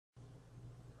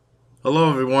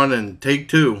Hello, everyone, and take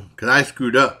two, because I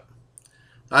screwed up.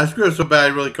 I screwed up so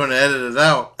bad I really couldn't edit it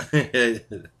out. So this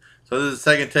is the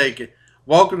second take.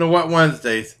 Welcome to Wet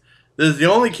Wednesdays. This is the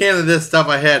only can of this stuff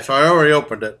I had, so I already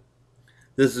opened it.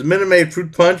 This is Minute Maid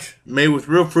Fruit Punch, made with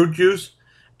real fruit juice,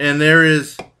 and there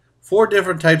is 4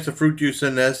 different types of fruit juice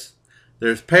in this.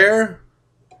 There's pear,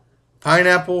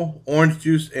 pineapple, orange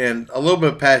juice, and a little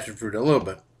bit of passion fruit, a little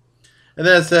bit. And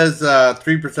then it says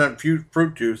 3%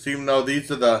 fruit juice, even though these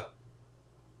are the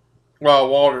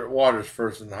water's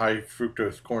first and high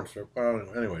fructose corn syrup. Well,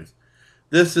 anyways,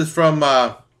 this is from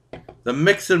the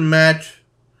mix and match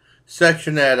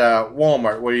section at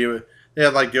Walmart, where they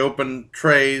have like the open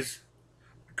trays,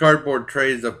 cardboard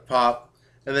trays of pop,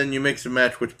 and then you mix and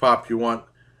match which pop you want.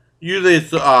 Usually it's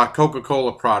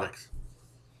Coca-Cola products,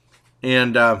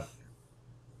 and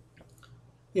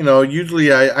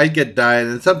usually I get diet,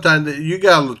 and sometimes you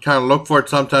gotta kind of look for it.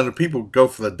 Sometimes people go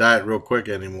for the diet real quick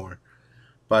anymore.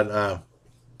 But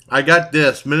I got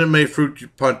this Minute Maid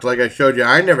Fruit Punch, like I showed you.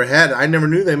 I never had it. I never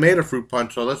knew they made a fruit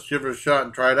punch, so let's give it a shot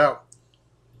and try it out.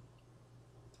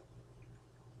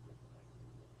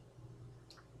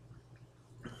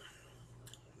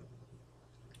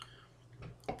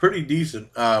 Pretty decent.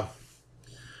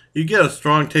 You get a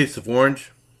strong taste of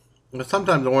orange.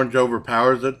 Sometimes orange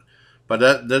overpowers it, but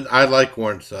that I like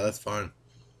orange, so that's fine.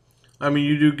 I mean,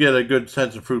 you do get a good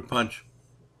sense of fruit punch.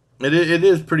 It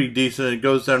is pretty decent. It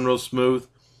goes down real smooth.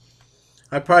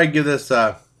 I'd probably give this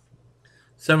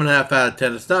 7.5 out of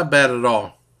 10. It's not bad at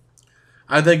all.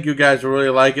 I think you guys will really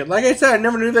like it. Like I said, I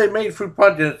never knew they made fruit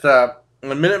punch. It's the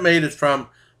Minute Maid is from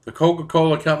the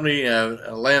Coca-Cola Company in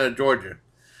Atlanta, Georgia.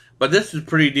 But this is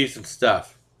pretty decent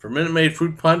stuff. For Minute Maid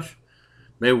Fruit Punch,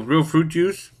 made with real fruit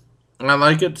juice, I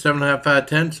like it. 7.5 out of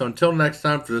 10. So until next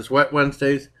time for this Wet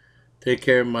Wednesdays, take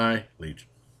care, my legion.